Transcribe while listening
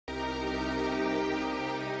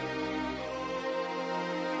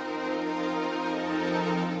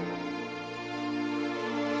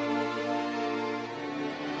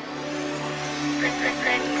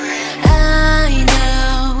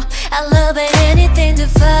anything to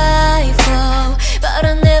fight for, but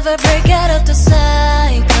I'll never break out of the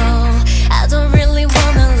cycle. I don't really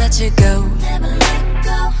wanna let you go. Never let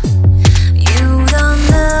go. You don't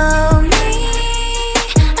know me.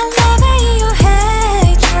 I love your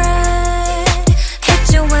hatred. Hit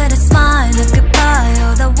you with a smile, a goodbye.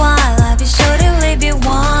 All the while I'll be sure to leave you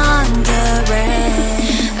wondering.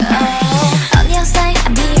 Oh, on the outside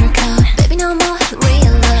I'll be your code. Baby, no more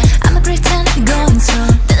real love. I'ma pretend we're going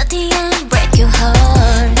strong, then at the end break your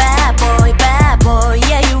heart. Bad boy,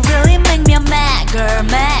 yeah, you really make me a mad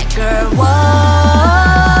girl, whoa.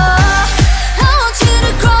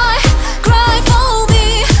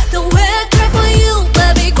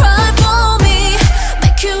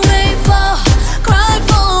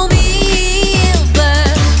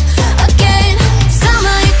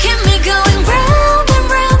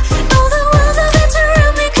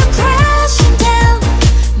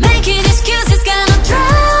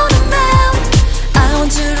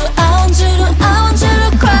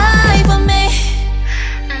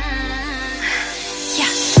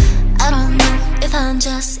 I'm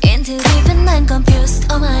just into deep and I'm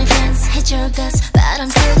confused. All my friends hate your guts, but I'm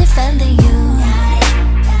still defending you.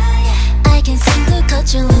 I can't seem to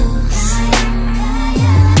cut you loose.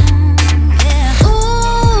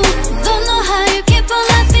 Ooh, don't know how you keep on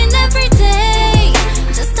laughing every day.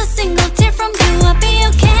 Just a single tear from you, I'll be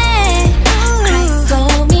okay. Cry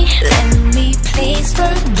for me, let me please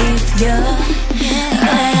forgive you.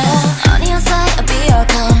 On the outside, I'll be your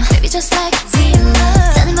calm, baby, just like real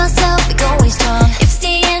love. Telling myself we're going strong. If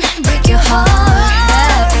the end break your heart.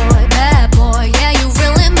 Bad boy, yeah, you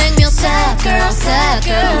really make me a sad girl,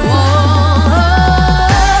 whoa.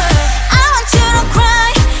 I want you to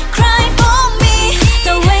cry for me,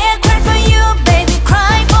 the way I cry for you, baby,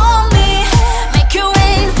 cry for me. Make you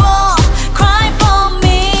wait for, cry for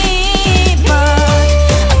me. But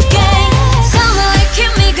again, somehow you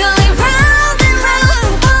keep me going round and round.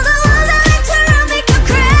 All the ones I like to run make you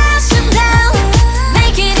crash and down.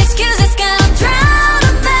 Making excuses, gonna drown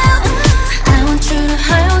them out. I want you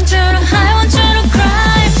to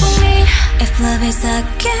cry for me. If love is a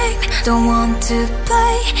game, don't want to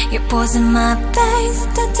play. You're poison my veins,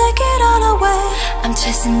 to take it all away. I'm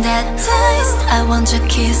chasing that taste, I want your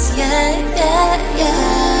kiss, yeah.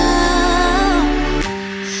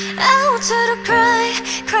 I want you to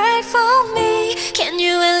cry for me. Can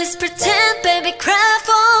you at least pretend, baby, cry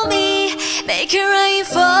for me. Make it rain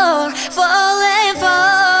fall and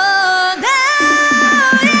fall now.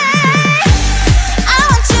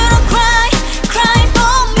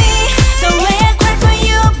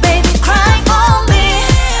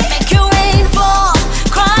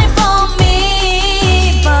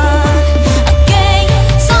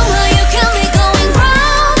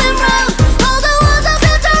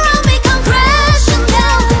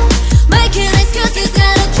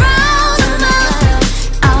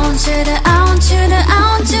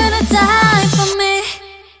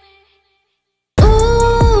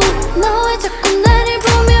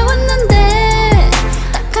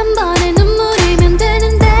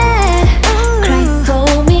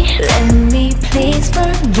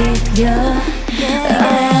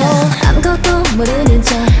 아무것도 모르는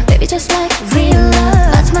척, baby, just like real